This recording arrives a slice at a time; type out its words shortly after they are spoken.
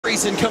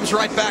carries and comes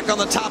right back on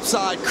the top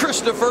side.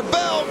 Christopher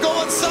Bell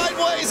going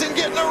sideways and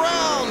getting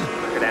around.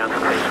 Down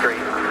the street.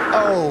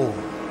 Oh,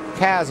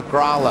 Kaz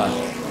Grala.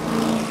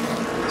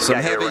 Some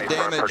heavy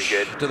damage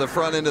to the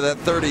front end of that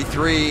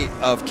 33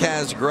 of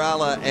Kaz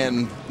Grala,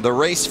 and the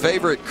race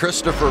favorite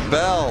Christopher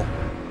Bell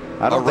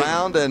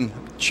around, and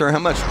sure how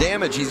much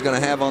damage he's going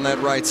to have on that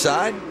right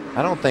side.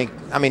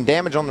 I mean,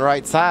 damage on the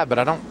right side, but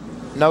I don't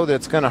know that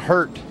it's going to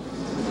hurt.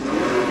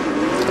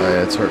 Oh,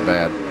 yeah, it's hurt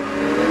bad.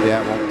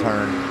 Yeah, it won't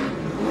turn.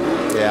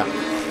 Yeah,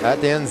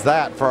 that ends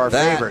that for our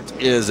favorite.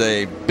 That is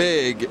a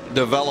big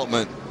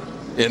development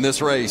in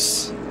this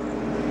race.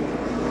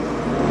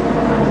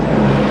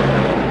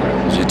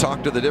 As you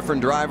talk to the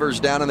different drivers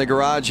down in the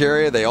garage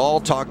area, they all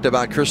talked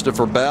about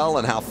Christopher Bell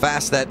and how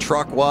fast that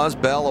truck was.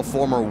 Bell, a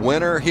former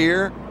winner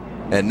here,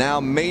 and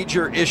now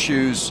major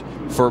issues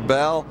for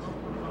Bell.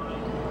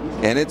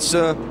 And it's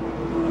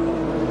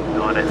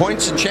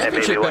points and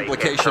championship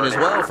implication as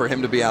well for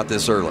him to be out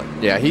this early.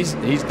 Yeah, he's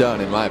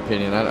done, in my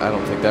opinion. I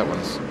don't think that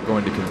one's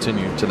going to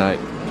continue tonight.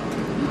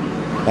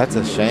 That's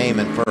a shame.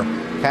 And for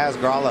Kaz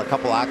Grala, a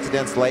couple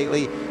accidents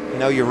lately. You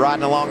know, you're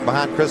riding along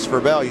behind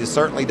Christopher Bell. You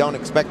certainly don't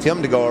expect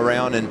him to go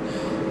around. And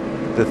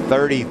the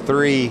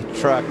 33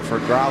 truck for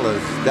Grala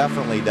is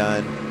definitely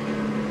done.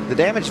 The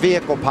damaged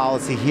vehicle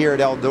policy here at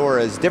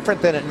Eldora is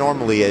different than it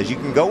normally is. You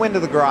can go into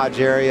the garage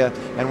area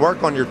and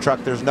work on your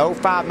truck. There's no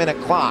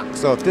 5-minute clock.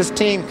 So if this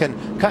team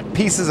can cut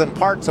pieces and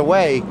parts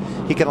away,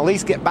 he can at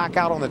least get back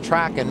out on the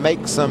track and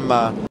make some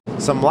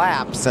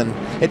laps. And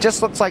it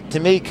just looks like to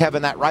me,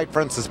 Kevin, that right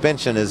front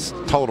suspension is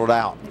totaled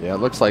out. Yeah, it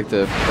looks like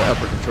the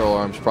upper control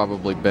arm's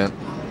probably bent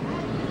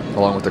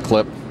along with the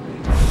clip.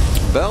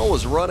 Bell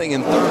was running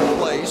in third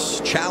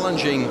place,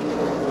 challenging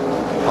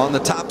on the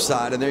top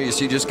side, and there you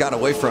see just got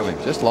away from him.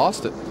 Just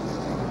lost it.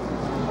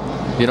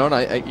 You know, and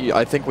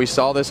I think we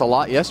saw this a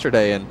lot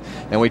yesterday, and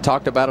we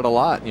talked about it a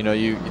lot. You know,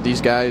 these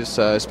guys,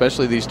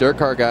 especially these dirt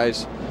car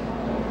guys,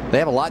 they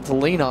have a lot to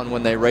lean on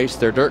when they race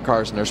their dirt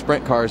cars and their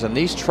sprint cars. And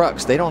these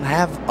trucks, they don't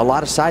have a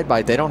lot of side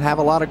bite. They don't have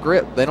a lot of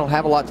grip. They don't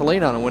have a lot to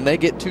lean on. And when they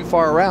get too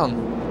far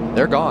around,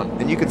 they're gone.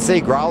 And you could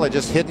see Grala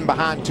just hidden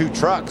behind two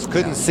trucks,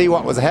 couldn't see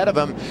what was ahead of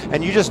him.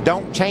 And you just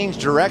don't change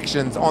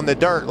directions on the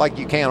dirt like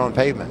you can on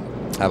pavement.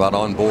 How about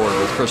on board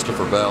with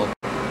Christopher Bell?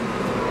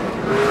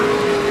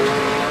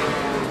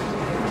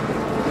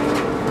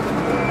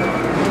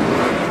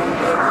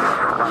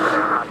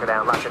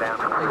 Lock it down.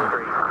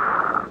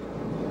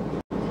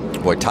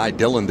 Boy, Ty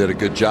Dillon did a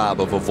good job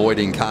of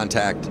avoiding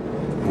contact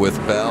with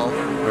Bell.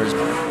 There's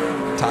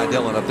Ty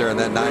Dillon up there in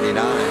that 99.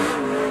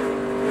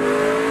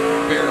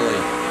 Barely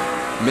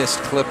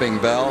missed clipping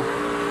Bell.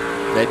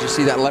 Did you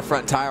see that left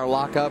front tire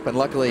lock up? And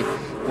luckily,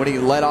 when he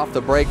let off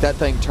the brake, that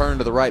thing turned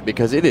to the right,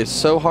 because it is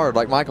so hard.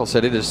 Like Michael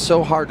said, it is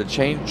so hard to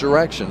change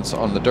directions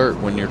on the dirt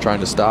when you're trying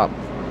to stop.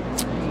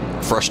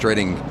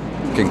 Frustrating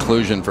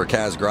conclusion for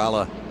Kaz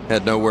Grala.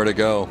 Had nowhere to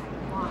go.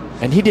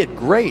 And he did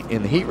great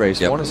in the heat race.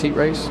 Yep. Won his heat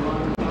race.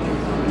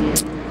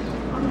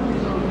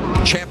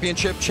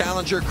 Championship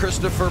challenger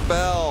Christopher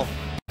Bell.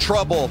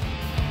 Trouble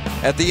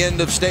at the end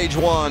of stage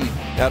 1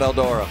 at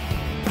Eldora.